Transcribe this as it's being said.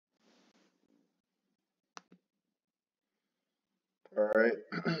All right.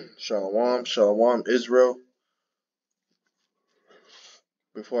 Shalom, shalom, Israel.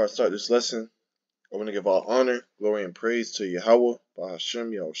 Before I start this lesson, I want to give all honor, glory, and praise to Yahweh,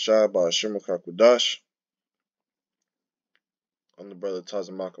 Bahashem, Yahushai, Bahashem, Kakudash. I'm the brother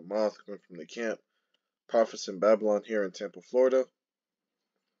Tazamak Amath, coming from the camp, Prophets in Babylon here in Tampa, Florida.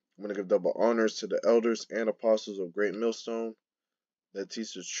 I'm going to give double honors to the elders and apostles of Great Millstone that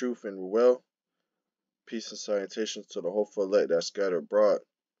teach the truth and well. Peace and salutations to the hopeful elect that scattered abroad.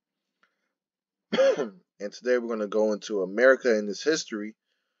 And today we're going to go into America and its history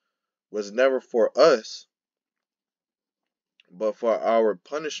was never for us, but for our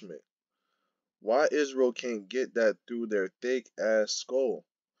punishment. Why Israel can't get that through their thick ass skull.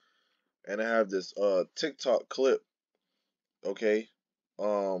 And I have this TikTok clip, okay,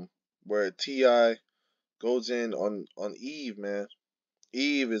 where T.I. goes in on Eve, man.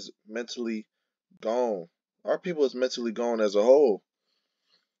 Eve is mentally gone. Our people is mentally gone as a whole.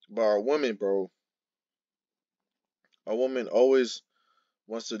 But our women, bro, our woman always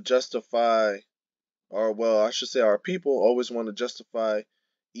wants to justify, or well, I should say our people always want to justify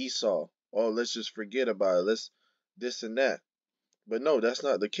Esau. Oh, let's just forget about it. Let's this and that. But no, that's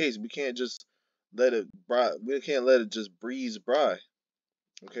not the case. We can't just let it we can't let it just breeze by.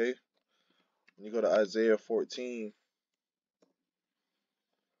 Okay? When you go to Isaiah 14,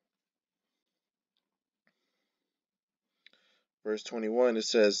 verse 21, it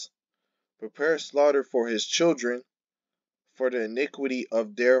says, "Prepare slaughter for his children for the iniquity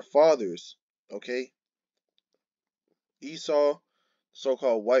of their fathers." Okay? Esau,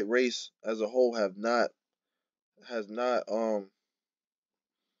 so-called white race as a whole has not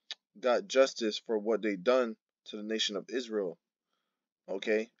got justice for what they done to the nation of Israel.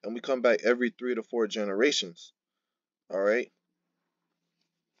 Okay? And we come back every 3 to 4 generations. All right?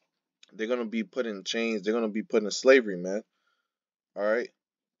 They're going to be put in chains. They're going to be put in slavery, man. All right?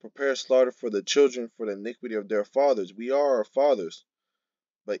 Prepare slaughter for the children for the iniquity of their fathers. We are our fathers.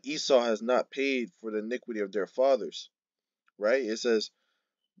 But Esau has not paid for the iniquity of their fathers. Right? It says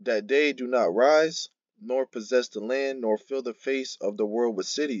that they do not rise, nor possess the land, nor fill the face of the world with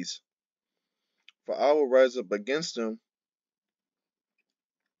cities. For I will rise up against them,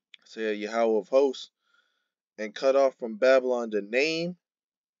 saith Yahweh of hosts, and cut off from Babylon the name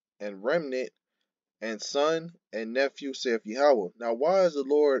and remnant and son and nephew, saith Yahweh. Now, why is the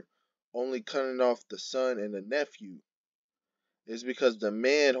Lord only cutting off the son and the nephew? It's because the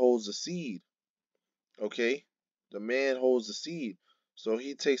man holds the seed. Okay? The man holds the seed. So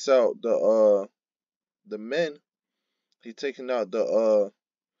he takes out the men. He's taking out the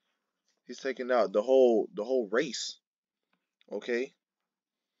whole race. Okay?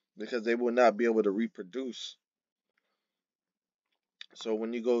 Because they will not be able to reproduce. So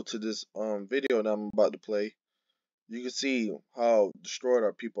when you go to this video that I'm about to play, you can see how destroyed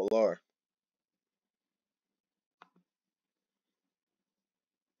our people are.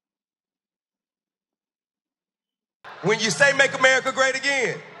 When you say make America great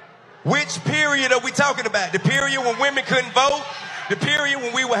again, which period are we talking about? The period when women couldn't vote? The period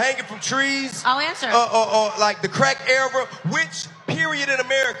when we were hanging from trees? I'll answer. Or like the crack era? Which period in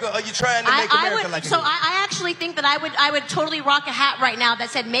America are you trying to make America like So again? I actually think that I would totally rock a hat right now that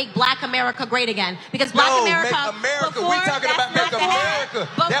said make Black America great again. Because Black America... make America. Before, We're talking about make America.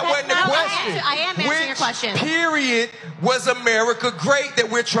 That wasn't the question. I am answering your question. Which period was America great that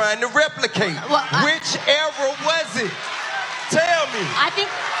we're trying to replicate? Which era was it? Tell me. I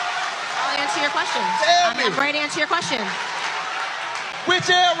think... I'll answer your question. Tell me. I'm ready to answer your question.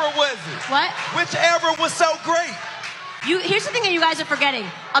 Which era was it? What? Which era was so great? Here's the thing that you guys are forgetting.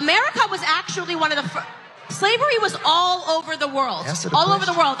 America was actually one of the... Slavery was all over the world. All over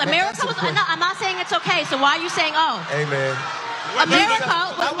the world. America was... I'm not saying it's okay, so why are you saying, oh? Amen.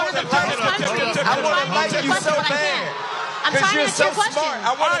 America was one of the first countries... I want to like you so bad. I'm trying to answer your question. Smart.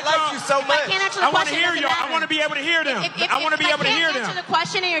 I want to like you so much. I can't answer the question. I want to hear you. I want to be able to hear them. I want to be able to hear them. If I can't answer the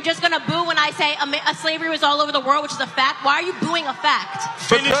question and you're just going to boo when I say slavery was all over the world, which is a fact, why are you booing a fact?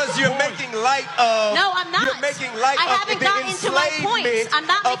 Because you're making light of... No, I'm not. You're making light of the enslavement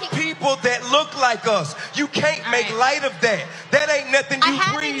of people that look like us. You can't make light of that. That ain't nothing you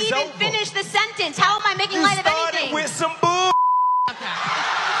breeze over. I haven't even finished the sentence. How am I making light of anything? You started with some bull. Okay.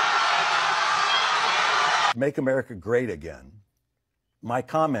 Make America great again. My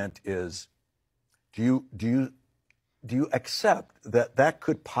comment is, do you accept that that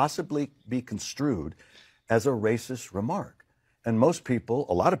could possibly be construed as a racist remark? And most people,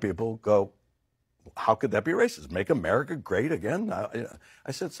 a lot of people go, how could that be racist? Make America great again?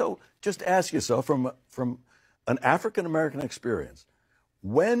 I said, so just ask yourself from an African-American experience,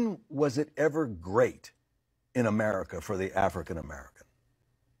 when was it ever great in America for the African American?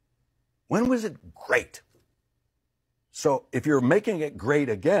 When was it great? So if you're making it great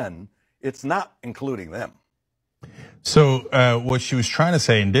again, it's not including them. So what she was trying to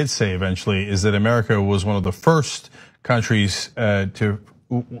say and did say eventually is that America was one of the first countries to,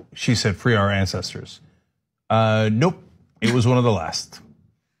 she said, free our ancestors. Nope, it was one of the last.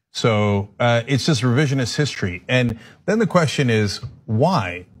 So it's just revisionist history. And then the question is,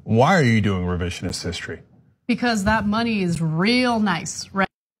 why? Why are you doing revisionist history? Because that money is real nice, right?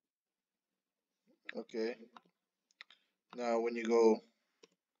 Okay. Now, when you go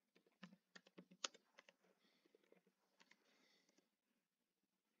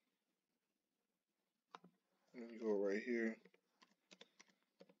right here,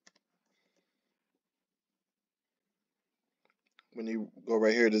 when you go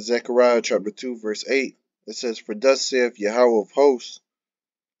right here to Zechariah chapter 2, verse 8, it says, "For thus saith Yahweh of hosts,"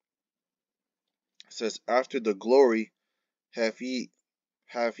 it says, "After the glory hath he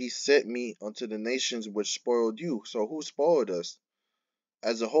set me unto the nations which spoiled you." So who spoiled us?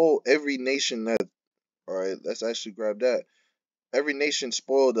 As a whole, every nation that, all right, let's actually grab that. Every nation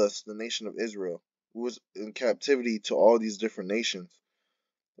spoiled us, the nation of Israel. We was in captivity to all these different nations.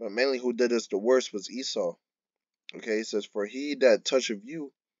 But mainly who did us the worst was Esau. Okay, it says, "For he that toucheth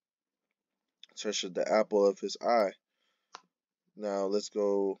you toucheth the apple of his eye." Now let's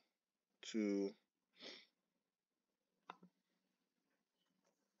go to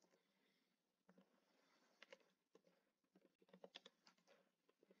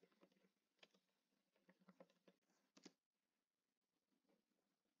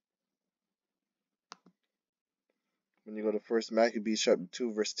when you go to First Maccabees chapter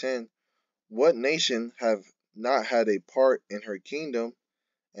 2, verse 10. "What nation have not had a part in her kingdom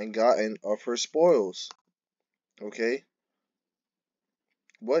and gotten of her spoils?" Okay,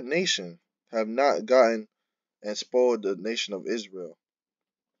 what nation have not gotten and spoiled the nation of Israel?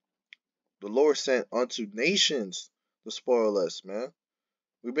 The Lord sent unto nations to spoil us, man.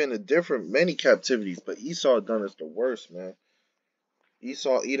 We've been in many captivities, but Esau done us the worst, man.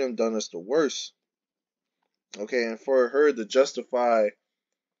 Esau, Edom done us the worst. Okay, and for her to justify,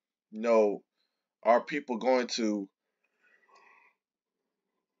 our people going to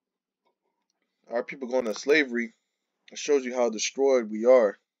slavery, it shows you how destroyed we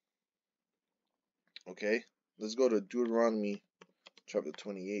are. Okay, let's go to Deuteronomy chapter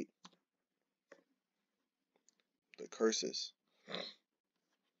 28. The curses.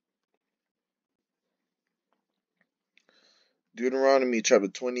 Deuteronomy chapter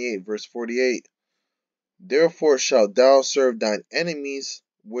 28, verse 48. "Therefore shalt thou serve thine enemies,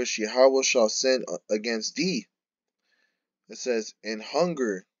 which Yahweh shall send against thee." It says, "In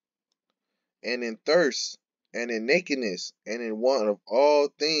hunger, and in thirst, and in nakedness, and in want of all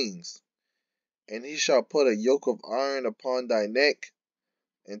things. And he shall put a yoke of iron upon thy neck,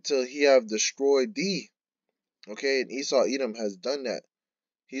 until he have destroyed thee." Okay, and Esau Edom has done that.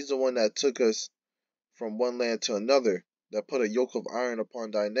 He's the one that took us from one land to another, that put a yoke of iron upon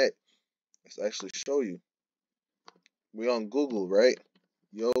thy neck. Let's actually show you. We on Google, right?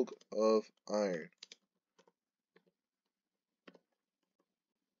 Yoke of iron.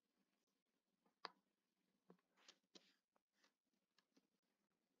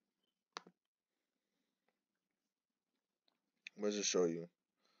 Let's just show you.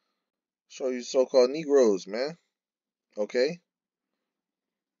 Show you so-called Negroes, man. Okay?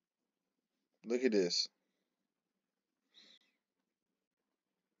 Look at this.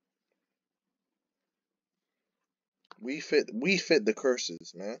 We fit the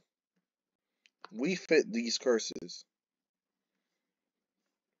curses, man. We fit these curses.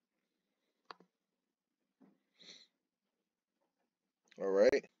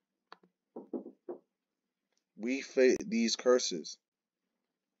 Alright? We fit these curses.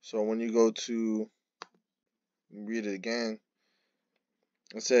 So when you go to read it again,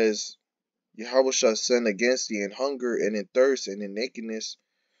 it says, "Yahweh shall send against thee in hunger and in thirst and in nakedness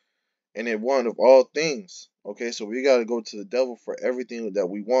and in want of all things." Okay, so we got to go to the devil for everything that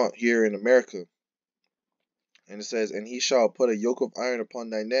we want here in America. And it says, "And he shall put a yoke of iron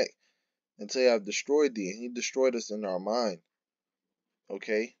upon thy neck until I have destroyed thee." And he destroyed us in our mind.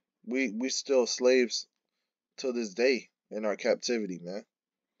 Okay, we still slaves to this day in our captivity, man.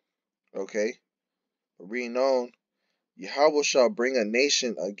 Okay, reading on, "Yahweh shall bring a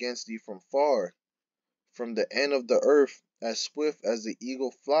nation against thee from far, from the end of the earth, as swift as the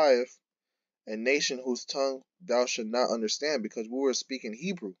eagle flieth, a nation whose tongue thou shalt not understand," because we were speaking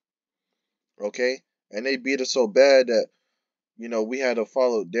Hebrew. Okay, and they beat us so bad that we had to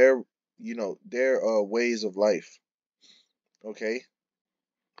follow their ways of life. Okay,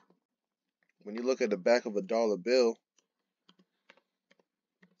 when you look at the back of a dollar bill,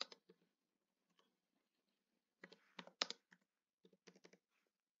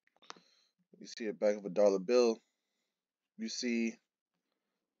 you see the back of a dollar bill, you see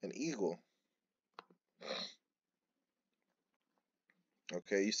an eagle.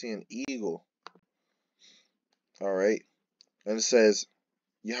 Okay, you see an eagle. All right. And it says,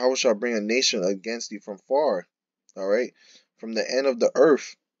 Yahweh shall bring a nation against thee from far. All right. From the end of the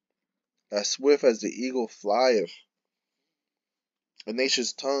earth, as swift as the eagle flieth. A nation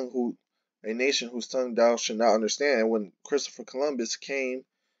whose tongue thou shalt not understand. And when Christopher Columbus came,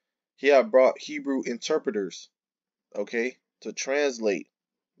 he had brought Hebrew interpreters, okay, to translate,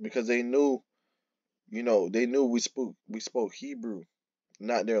 because they knew, they knew we spoke Hebrew,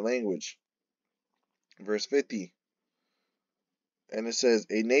 not their language. Verse 50. And it says,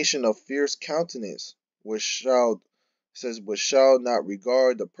 a nation of fierce countenance, which shall not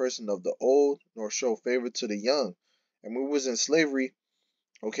regard the person of the old, nor show favor to the young. And we was in slavery,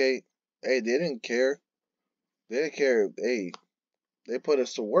 okay, hey, they didn't care. They didn't care. Hey, they put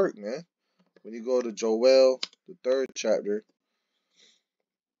us to work, man. When you go to Joel, the 3rd chapter,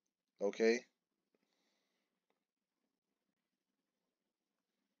 okay,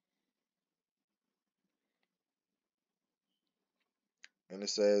 and it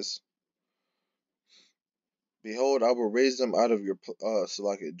says, behold, I will raise them out of your,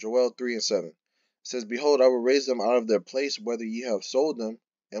 Joel 3 and 7. It says, behold, I will raise them out of their place, whether ye have sold them,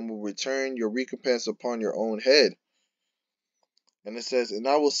 and will return your recompense upon your own head. And it says, and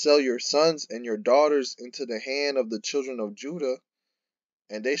I will sell your sons and your daughters into the hand of the children of Judah,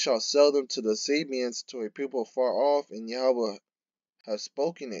 and they shall sell them to the Sabeans, to a people far off, and Yahweh has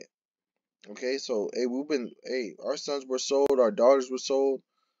spoken it. Okay, so our sons were sold, our daughters were sold.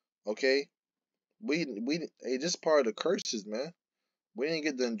 Okay, hey, this is part of the curses, man. We didn't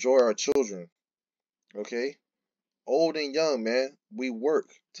get to enjoy our children. Okay, old and young, man, we work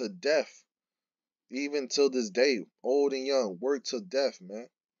to death. Even till this day, old and young, work to death, man.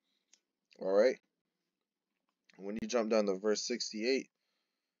 All right. When you jump down to verse 68,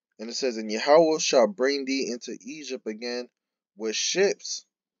 and it says, and Yahweh shall bring thee into Egypt again with ships.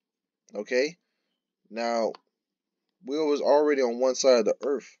 Okay, now we was already on one side of the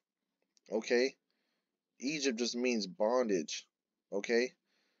earth. Okay, Egypt just means bondage. Okay,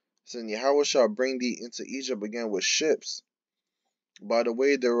 so Yahweh shall bring thee into Egypt again with ships. By the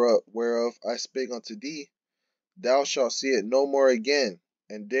way whereof I spake unto thee, thou shalt see it no more again,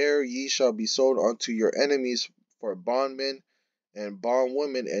 and there ye shall be sold unto your enemies for bondmen and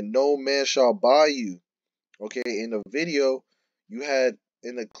bondwomen, and no man shall buy you. Okay, in the video, you had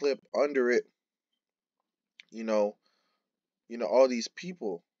in the clip under it, you know, all these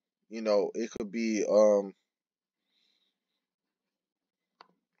people. It could be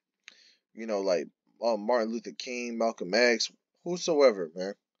like Martin Luther King, Malcolm X, whosoever,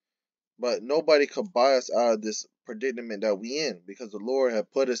 man. But nobody could buy us out of this predicament that we in, because the Lord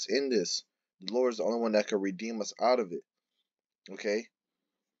had put us in this. The Lord is the only one that can redeem us out of it. Okay?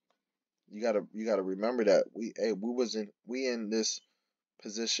 You gotta remember that. We in this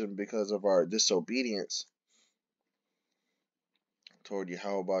position because of our disobedience toward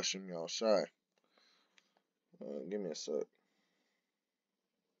Yahweh Bashem Yahushai. Give me a sec.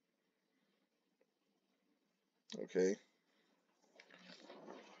 Okay.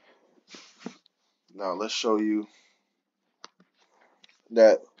 Now let's show you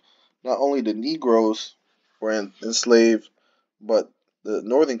that not only the Negroes were enslaved, but the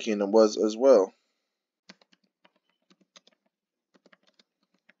Northern Kingdom was as well.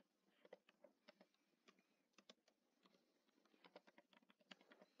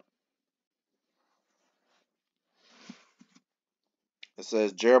 It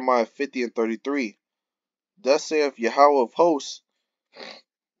says Jeremiah 50 and 33. Thus saith Yahweh of hosts,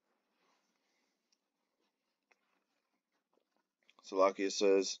 it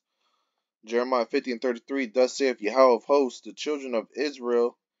says Jeremiah 50 and 33. Thus saith Yahweh of hosts, the children of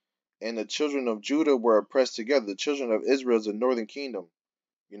Israel and the children of Judah were oppressed together. The children of Israel is the Northern Kingdom.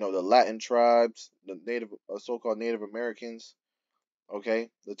 The Latin tribes, the so-called Native Americans. Okay,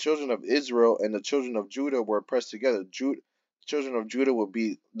 the children of Israel and the children of Judah were oppressed together. The children of Judah would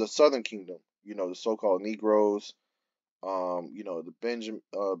be the Southern Kingdom. The so-called Negroes. The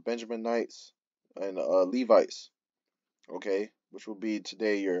Benjaminites and Levites. Okay, which will be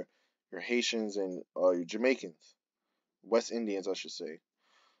today your Haitians and your Jamaicans, West Indians, I should say.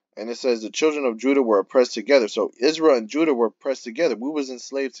 And it says the children of Judah were oppressed together. So Israel and Judah were oppressed together. We was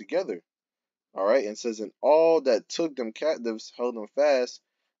enslaved together. All right, and it says, and all that took them captives held them fast.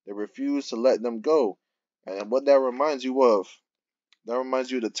 They refused to let them go. And what that reminds you of, That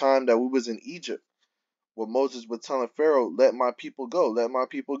reminds you of the time that we was in Egypt, where Moses was telling Pharaoh, "Let my people go, let my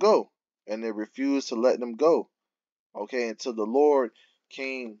people go," and they refused to let them go. Okay, until the Lord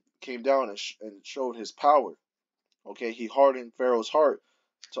came down and showed His power. Okay, He hardened Pharaoh's heart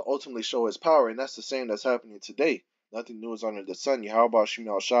to ultimately show His power, and that's the same that's happening today. Nothing new is under the sun. Yahweh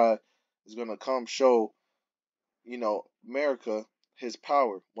Shemel Shai is gonna come show, America His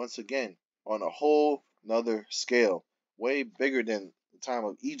power once again on a whole nother scale, way bigger than the time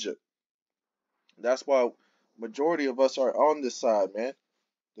of Egypt. That's why majority of us are on this side, man,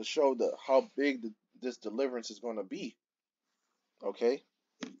 to show how big this deliverance is going to be. Okay,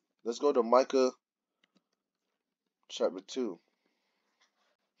 let's go to Micah chapter 2.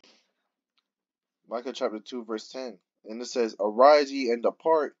 Micah chapter 2 verse 10. And it says, "Arise ye and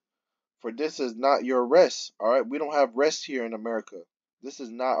depart, for this is not your rest." All right, we don't have rest here in America. This is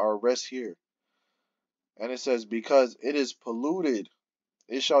not our rest here. And it says, "Because it is polluted,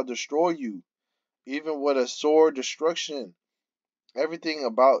 it shall destroy you, even with a sore destruction." Everything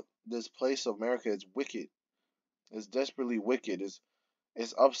about this place of America is wicked. It's desperately wicked.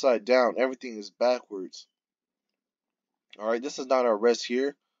 It's upside down. Everything is backwards. All right, this is not our rest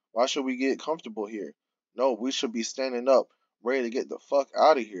here. Why should we get comfortable here? No, we should be standing up, ready to get the fuck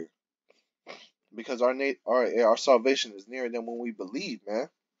out of here. Because our salvation is nearer than when we believe, man.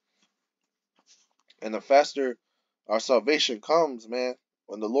 And the faster our salvation comes, man,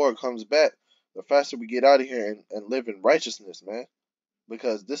 when the Lord comes back, the faster we get out of here and live in righteousness, man.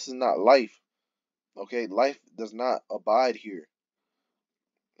 Because this is not life. Okay, life does not abide here.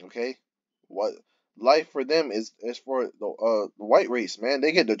 Okay, what life for them is for the white race, man.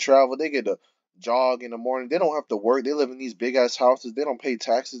 They get to travel, they get to jog in the morning. They don't have to work. They live in these big ass houses. They don't pay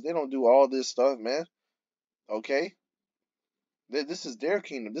taxes. They don't do all this stuff, man. Okay, this is their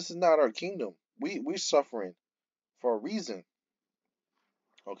kingdom. This is not our kingdom. We suffering for a reason.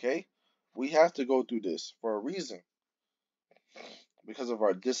 Okay, we have to go through this for a reason because of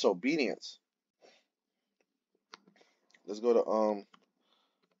our disobedience. Let's go to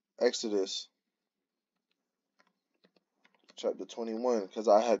Exodus chapter 21 because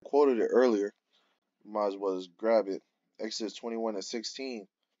I had quoted it earlier. Might as well just grab it. Exodus 21 and 16.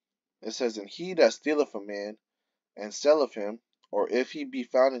 It says, "And he that stealeth a man and selleth him, or if he be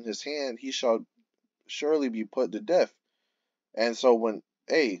found in his hand, he shall surely be put to death." And so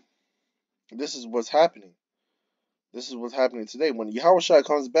this is what's happening. This is what's happening today. When Yahushua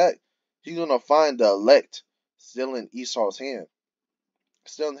comes back, he's gonna find the elect still in Esau's hand,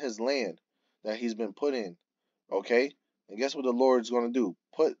 still in his land that he's been put in. Okay? And guess what the Lord's gonna do?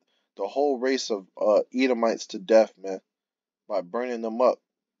 Put the whole race of Edomites to death, man, by burning them up.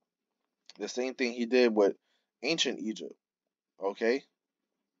 The same thing he did with ancient Egypt. Okay?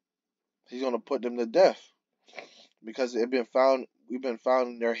 He's gonna put them to death because we've been found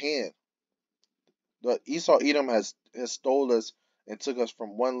in their hand. The Esau Edom has stole us and took us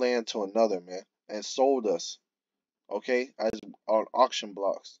from one land to another, man, and sold us, okay, as on auction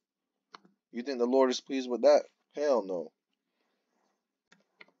blocks. You think the Lord is pleased with that? Hell no.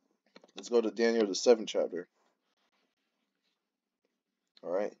 Let's go to Daniel the 7th chapter. All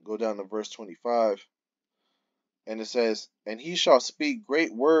right, go down to verse 25. And it says, "And he shall speak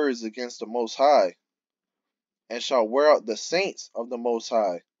great words against the Most High, and shall wear out the saints of the Most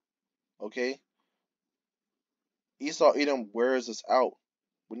High." Okay? Esau Edom wears us out.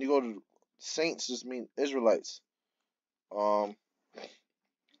 When you go to saints, just mean Israelites. Um,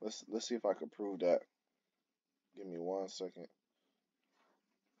 let's see if I can prove that. Give me 1 second.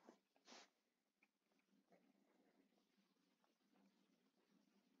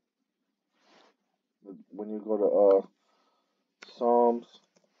 When you go to Psalms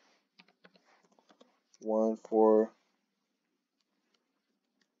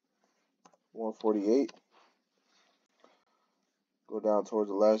 148, go down towards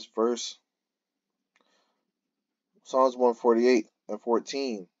the last verse. Psalms 148 and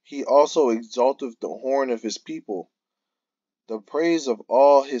 14. "He also exalteth the horn of his people, the praise of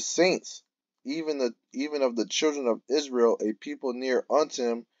all his saints, even of the children of Israel, a people near unto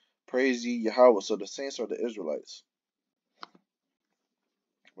him. Praise ye Yahweh." So the saints are the Israelites.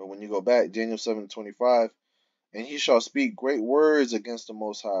 But when you go back, Daniel 7:25, "And he shall speak great words against the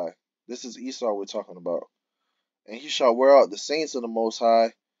Most High." This is Esau we're talking about. "And he shall wear out the saints of the Most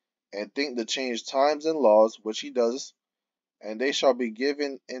High, and think to change times and laws," which he does, "and they shall be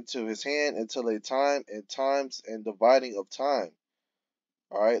given into his hand until a time and times and dividing of time."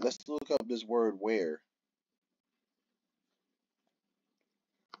 All right, let's look up this word "where."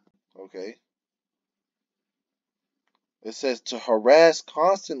 Okay, it says to harass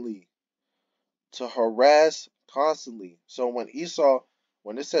constantly. To harass constantly. So when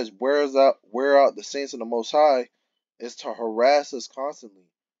it says wear out the saints of the Most High, it's to harass us constantly.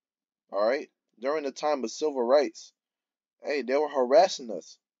 All right. During the time of civil rights, hey, they were harassing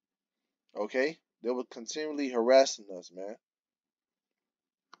us. Okay, they were continually harassing us, man.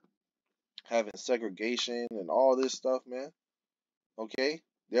 Having segregation and all this stuff, man. Okay,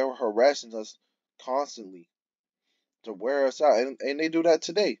 they were harassing us constantly to wear us out, and they do that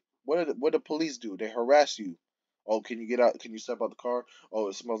today. What do police do? They harass you. Oh, can you get out? Can you step out the car? Oh,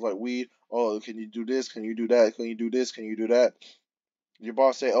 it smells like weed. Oh, can you do this? Can you do that? Can you do this? Can you do that? Your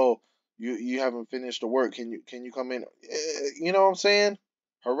boss say, "Oh, you haven't finished the work. Can you come in?" You know what I'm saying?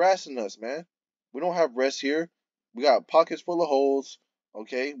 Harassing us, man. We don't have rest here. We got pockets full of holes.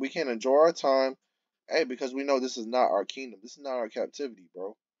 Okay, we can't enjoy our time. Hey, because we know this is not our kingdom. This is not our captivity,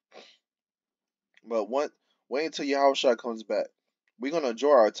 bro. But wait until Yahushua comes back. We're gonna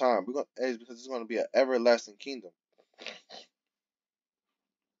enjoy our time. We're gonna hey, because it's gonna be an everlasting kingdom.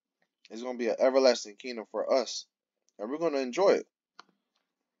 It's gonna be an everlasting kingdom for us, and we're gonna enjoy it.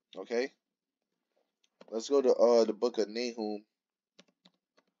 Okay. Let's go to the book of Nahum,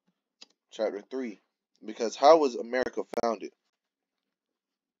 chapter 3. Because how was America founded?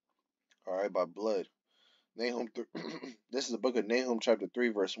 All right, by blood. Nahum. This is the book of Nahum, chapter 3,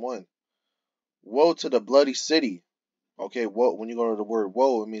 verse 1. Woe to the bloody city. Okay, woe. When you go to the word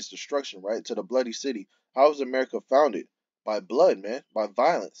woe, it means destruction, right? To the bloody city. How was America founded? By blood, man. By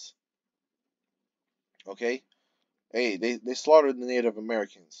violence. Okay. Hey, they slaughtered the Native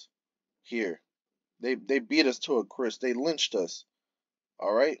Americans here. They beat us to a crisp. They lynched us.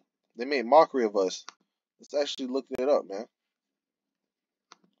 All right. They made mockery of us. Let's actually look it up, man.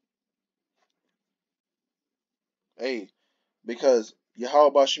 Hey, because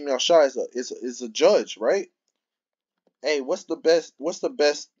Yahweh Shem Yahshai is a judge, right? Hey, what's the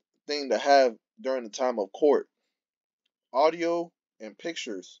best thing to have during the time of court? Audio and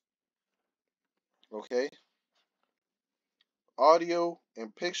pictures. Okay? Audio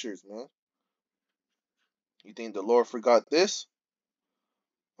and pictures, man. You think the Lord forgot this?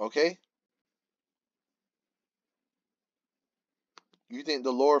 Okay? You think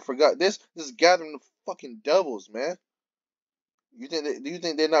the Lord forgot this? This is gathering the fucking devils, man. Do you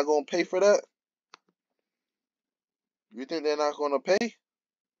think they're not gonna pay for that? You think they're not gonna pay?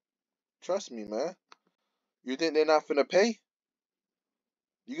 Trust me, man. You think they're not finna pay?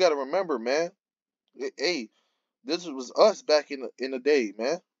 You gotta remember, man. Hey, this was us back in the day,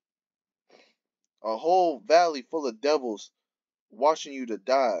 man. A whole valley full of devils watching you to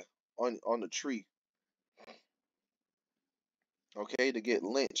die on the tree. Okay, to get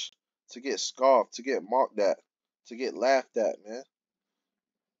lynched, to get scoffed, to get mocked at, to get laughed at, man.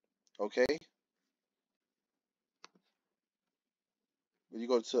 Okay? When you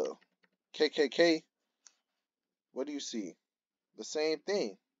go to KKK, what do you see? The same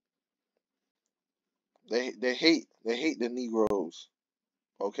thing. They hate the Negroes.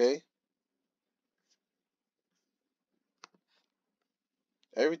 Okay?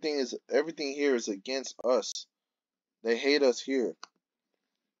 Everything here is against us. They hate us here.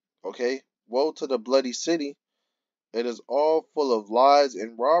 Okay? Woe to the bloody city. It is all full of lies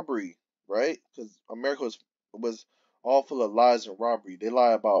and robbery, right? Because America was all full of lies and robbery. They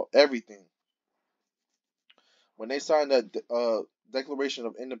lie about everything. When they signed that Declaration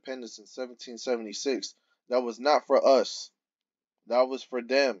of Independence in 1776, that was not for us. That was for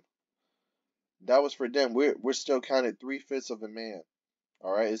them. That was for them. We're still counted 3/5 of a man.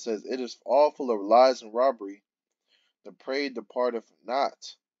 All right. It says it is all full of lies and robbery. The prey departeth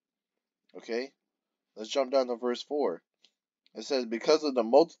not. Okay. Let's jump down to verse 4. It says, because of the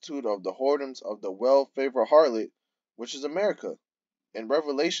multitude of the whoredoms of the well-favored harlot, which is America. In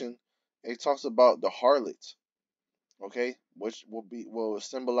Revelation, it talks about the harlot. Okay, which will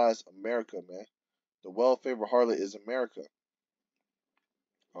symbolize America, man. The well-favored harlot is America.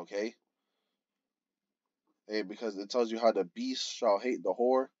 Okay, hey, because it tells you how the beast shall hate the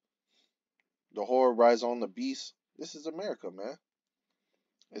whore rise on the beast. This is America, man.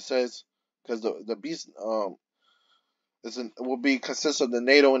 It says because the beast will be consists of the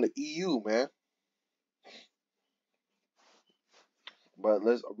NATO and the EU, man. But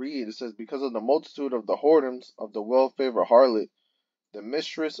let's read. It says, because of the multitude of the whoredoms of the well-favored harlot, the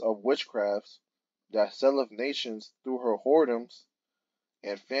mistress of witchcrafts, that selleth nations through her whoredoms,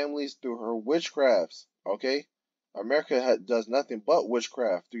 and families through her witchcrafts. Okay, America does nothing but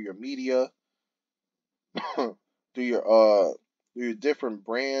witchcraft through your media, through your different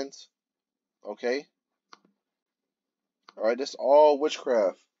brands. Okay, all right, that's all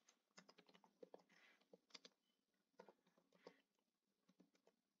witchcraft.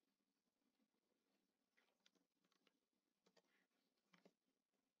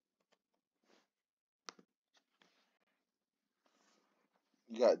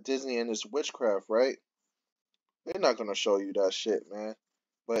 got Disney and this witchcraft, right? They're not gonna show you that shit, man.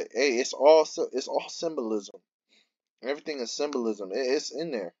 But hey, it's all symbolism. Everything is symbolism. It's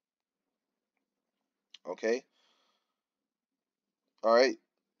in there. Okay. All right.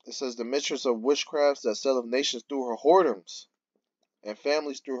 It says the mistress of witchcrafts that selleth nations through her whoredoms and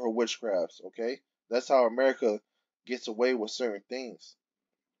families through her witchcrafts. Okay. That's how America gets away with certain things.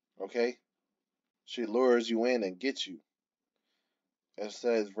 Okay. She lures you in and gets you. It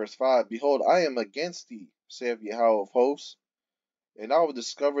says, verse 5, Behold, I am against thee, saith Yahweh of hosts, and I will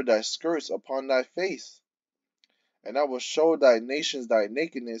discover thy skirts upon thy face, and I will show thy nations thy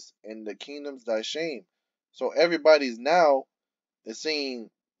nakedness, and the kingdoms thy shame. So everybody's now seeing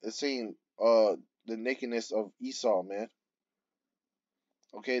the nakedness of Esau, man.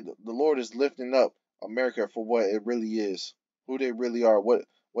 Okay, the Lord is lifting up America for what it really is, who they really are, what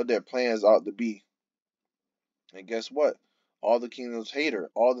their plans ought to be. And guess what? All the kingdoms hate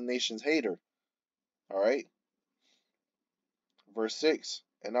her, all the nations hate her. All right. Verse 6,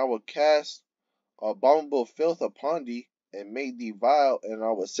 And I will cast abominable filth upon thee, and make thee vile, and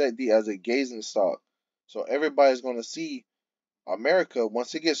I will set thee as a gazing stock. So everybody's going to see America,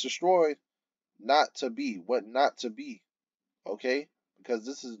 once it gets destroyed, not to be, what not to be. Okay? Because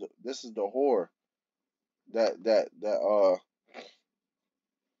this is the whore that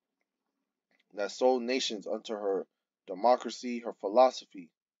sold nations unto her democracy, her philosophy,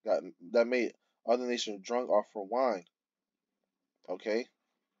 that made other nations drunk off her wine. Okay?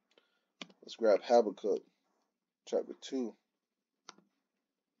 Let's grab Habakkuk chapter 2.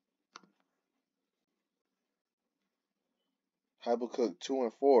 Habakkuk 2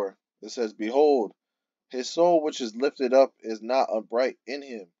 and 4. It says, Behold, his soul which is lifted up is not upright in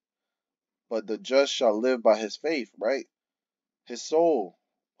him, but the just shall live by his faith, right? His soul.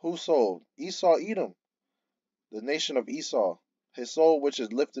 Whose soul? Esau, Edom, the nation of Esau. His soul which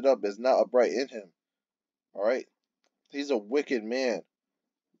is lifted up is not upright in him. All right? He's a wicked man.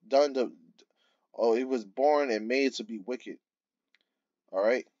 He was born and made to be wicked. All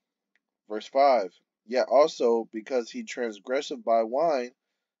right? Verse 5. Yet also, because he transgresseth by wine,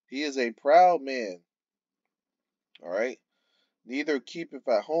 he is a proud man. All right? Neither keepeth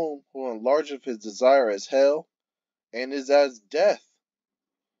at home, who enlargeth his desire as hell, and is as death.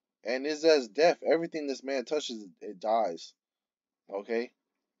 And is as death. Everything this man touches, it dies. Okay?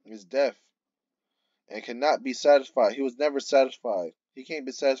 It's death. And cannot be satisfied. He was never satisfied. He can't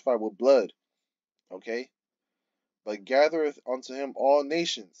be satisfied with blood. Okay? But gathereth unto him all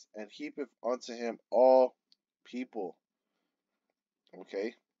nations, and heapeth unto him all people.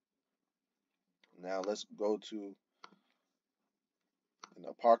 Okay? Now let's go to an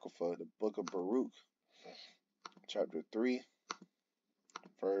Apocrypha, the book of Baruch, chapter 3,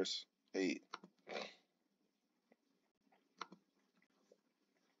 verse 8.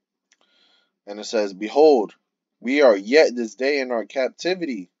 And it says, Behold, we are yet this day in our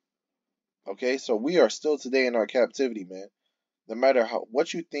captivity. Okay, so we are still today in our captivity, man. No matter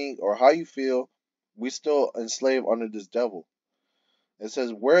what you think or how you feel, we still enslaved under this devil. It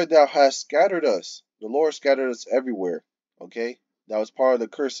says, Where thou hast scattered us, the Lord scattered us everywhere. Okay, that was part of the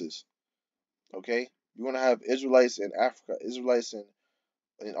curses. Okay, you're going to have Israelites in Africa, Israelites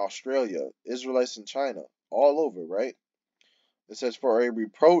in Australia, Israelites in China, all over, right? It says, For a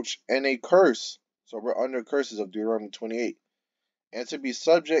reproach and a curse. So we're under curses of Deuteronomy 28. And to be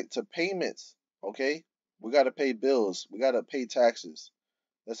subject to payments. Okay? We got to pay bills. We got to pay taxes.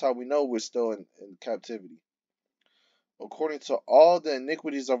 That's how we know we're still in captivity. According to all the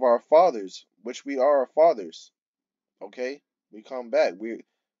iniquities of our fathers, which we are our fathers. Okay? We come back.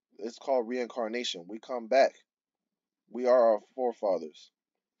 It's called reincarnation. We come back. We are our forefathers.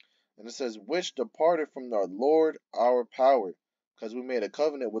 And it says, which departed from the Lord our power, because we made a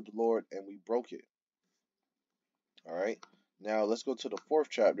covenant with the Lord and we broke it. All right. Now let's go to the 4th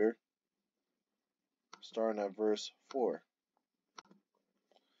chapter, starting at verse 4.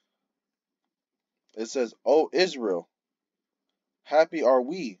 It says, O Israel, happy are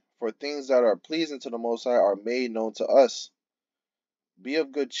we, for things that are pleasing to the Most High are made known to us. Be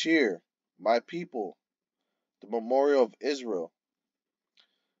of good cheer, my people, the memorial of Israel.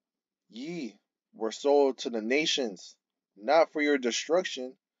 Ye were sold to the nations, not for your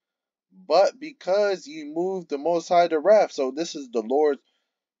destruction, but because ye moved the Most High to wrath. So this is the Lord.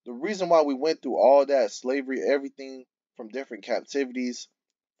 The reason why we went through all that slavery, everything from different captivities,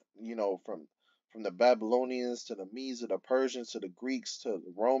 from the Babylonians to the Medes to the Persians to the Greeks to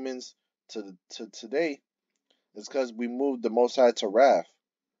the Romans to today, is because we moved the Most High to wrath.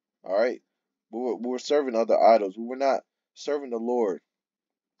 All right, we were serving other idols. We were not serving the Lord.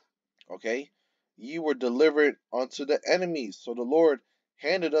 Okay, ye were delivered unto the enemies. So the Lord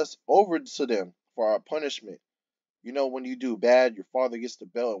handed us over to them for our punishment. You know, when you do bad, your father gets the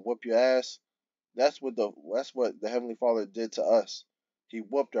belt and whoop your ass. That's what the Heavenly Father did to us. He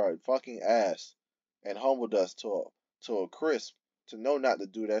whooped our fucking ass and humbled us to a crisp to know not to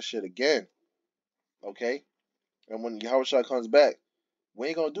do that shit again. Okay? And when Yahushua comes back, we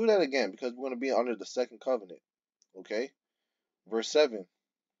ain't gonna do that again because we're gonna be under the second covenant. Okay? Verse 7.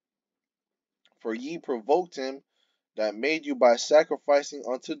 For ye provoked him that made you by sacrificing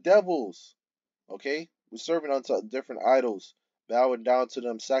unto devils. Okay? We're serving unto different idols, bowing down to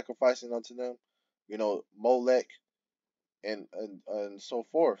them, sacrificing unto them, Molech and so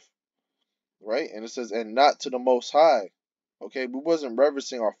forth. Right? And it says, and not to the Most High. Okay? We wasn't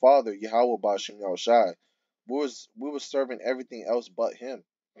reverencing our Father, Yahweh Ba'Shem Yahushai. We was serving everything else but him.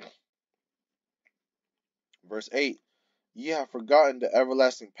 Verse 8. Ye have forgotten the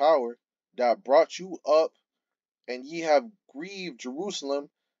everlasting power that brought you up, and ye have grieved Jerusalem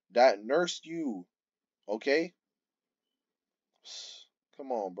that nursed you. Okay?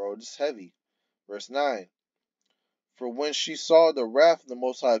 Come on, bro. This is heavy. Verse 9. For when she saw the wrath of the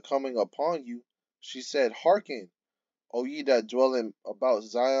Most High coming upon you, she said, Hearken, O ye that dwell in about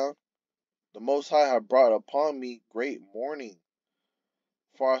Zion, the Most High hath brought upon me great mourning.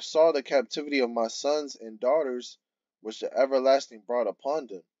 For I saw the captivity of my sons and daughters, which the everlasting brought upon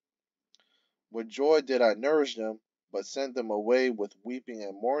them. With joy did I nourish them, but sent them away with weeping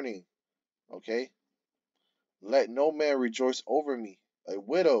and mourning. Okay? Let no man rejoice over me, a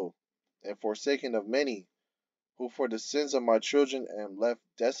widow, and forsaken of many, who for the sins of my children am left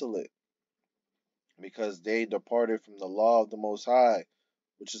desolate, because they departed from the law of the Most High,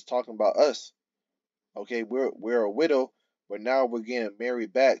 which is talking about us. Okay, we're a widow, but now we're getting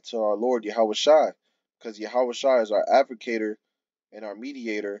married back to our Lord Yahweh Shai, because Yahweh Shai is our advocator and our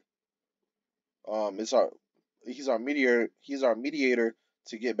mediator. He's our mediator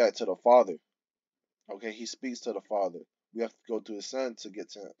to get back to the Father. Okay, he speaks to the Father. We have to go through the Son to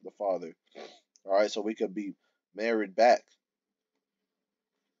get to the Father. All right, so we could be married back.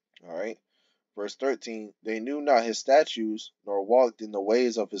 All right. Verse 13, they knew not his statutes, nor walked in the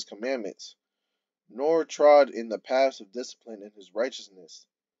ways of his commandments, nor trod in the paths of discipline in his righteousness.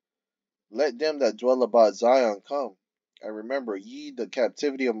 Let them that dwell about Zion come, and remember ye the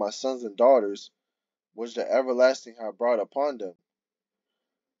captivity of my sons and daughters, which the everlasting hath brought upon them.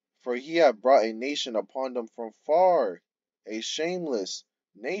 For he hath brought a nation upon them from far, a shameless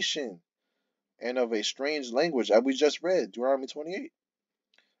nation, and of a strange language, as we just read, Deuteronomy 28. It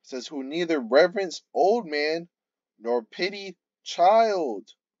says, who neither reverence old man, nor pity child.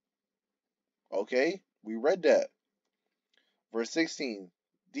 Okay, we read that. Verse 16,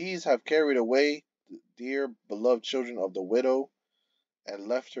 these have carried away the dear beloved children of the widow, and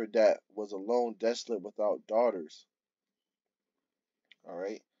left her that was alone desolate without daughters.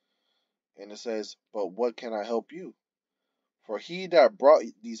 Alright, and it says, but what can I help you? For he that brought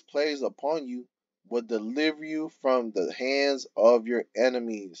these plagues upon you will deliver you from the hands of your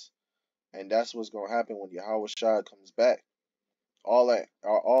enemies. And that's what's going to happen when Yahweh Shai comes back. All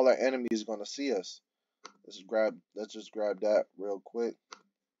our enemies are going to see us. Let's just grab that real quick.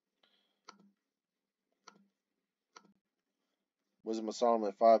 Wisdom of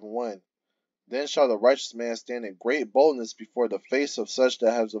Solomon 5:1. Then shall the righteous man stand in great boldness before the face of such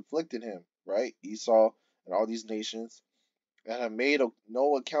that have afflicted him, right? Esau and all these nations, and have made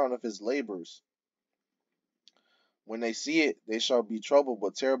no account of his labors. When they see it, they shall be troubled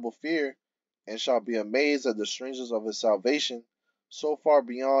with terrible fear, and shall be amazed at the strangeness of his salvation, so far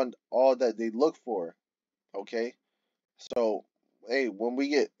beyond all that they look for. Okay? So, hey, when we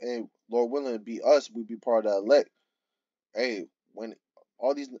get, hey, Lord willing, to be us, we be part of the elect. Hey, when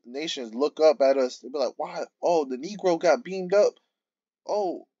all these nations look up at us, they be like, why? Oh, the Negro got beamed up.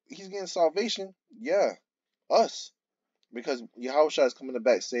 Oh, he's getting salvation. Yeah, us. Because Yahushua is coming to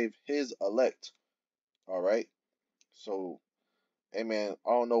back save his elect. All right? So, hey, man, I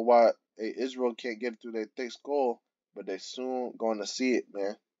don't know why Israel can't get through their thick skull, but they soon going to see it,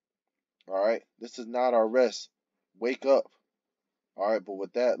 man. All right? This is not our rest. Wake up. All right, but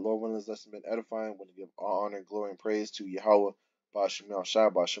with that, Lord willing, this lesson been edifying. I want to give all honor, glory, and praise to Yahweh, Ba'Shem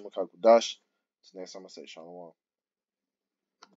Yahushua, Ba'Shem Kakudash. Till next time, I say Shalom.